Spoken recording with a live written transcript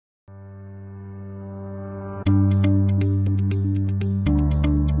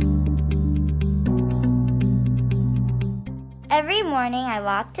Every morning I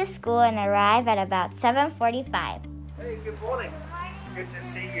walk to school and arrive at about 7:45. Hey, good morning. Good to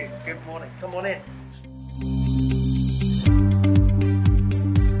see you. Good morning. Come on in.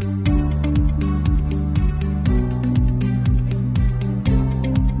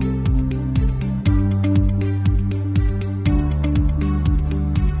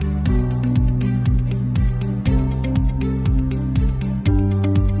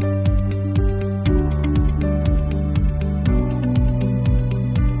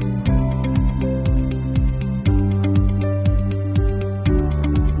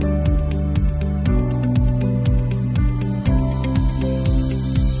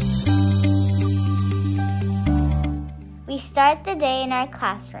 We start the day in our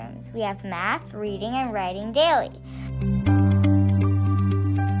classrooms. We have math, reading, and writing daily.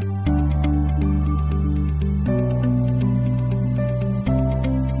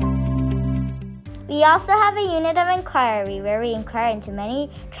 We also have a unit of inquiry where we inquire into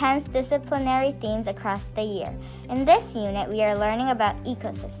many transdisciplinary themes across the year. In this unit, we are learning about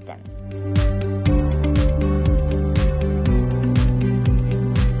ecosystems.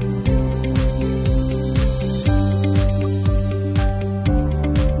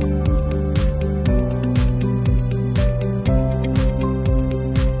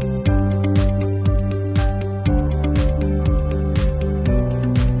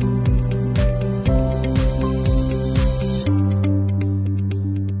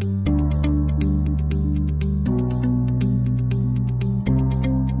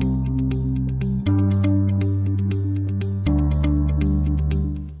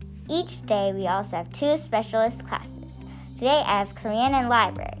 Each day, we also have 2 specialist classes. Today, I have Korean and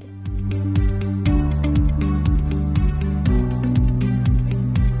library.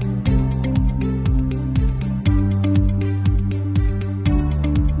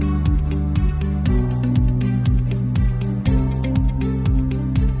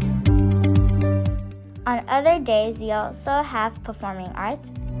 On other days, we also have performing arts,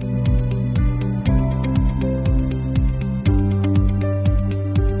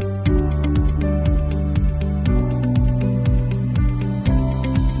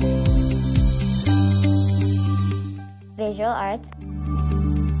 visual arts,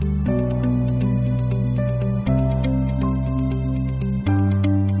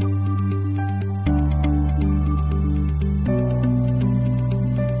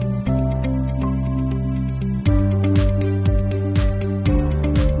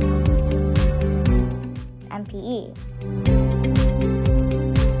 and PE.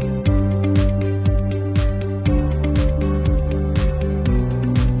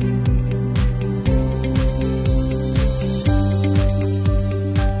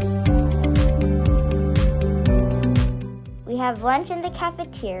 We have lunch in the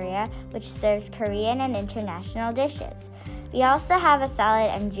cafeteria, which serves Korean and international dishes. We also have a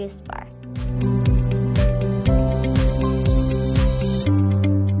salad and juice bar.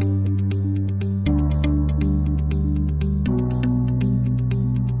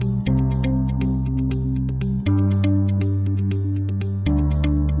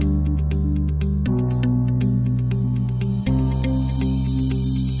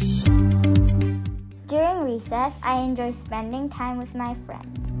 During recess, I enjoy spending time with my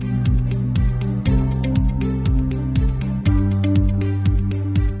friends.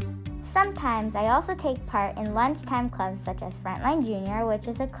 Sometimes I also take part in lunchtime clubs such as Frontline Junior, which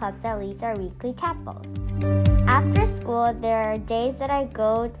is a club that leads our weekly chapels. After school, there are days that I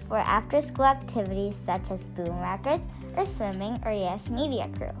go for after-school activities such as boomwhackers or swimming or Yes Media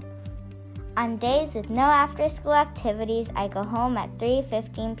Crew. On days with no after-school activities, I go home at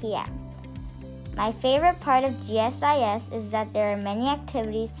 3:15 p.m. My favorite part of GSIS is that there are many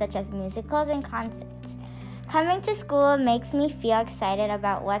activities such as musicals and concerts. Coming to school makes me feel excited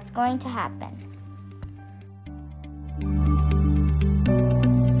about what's going to happen.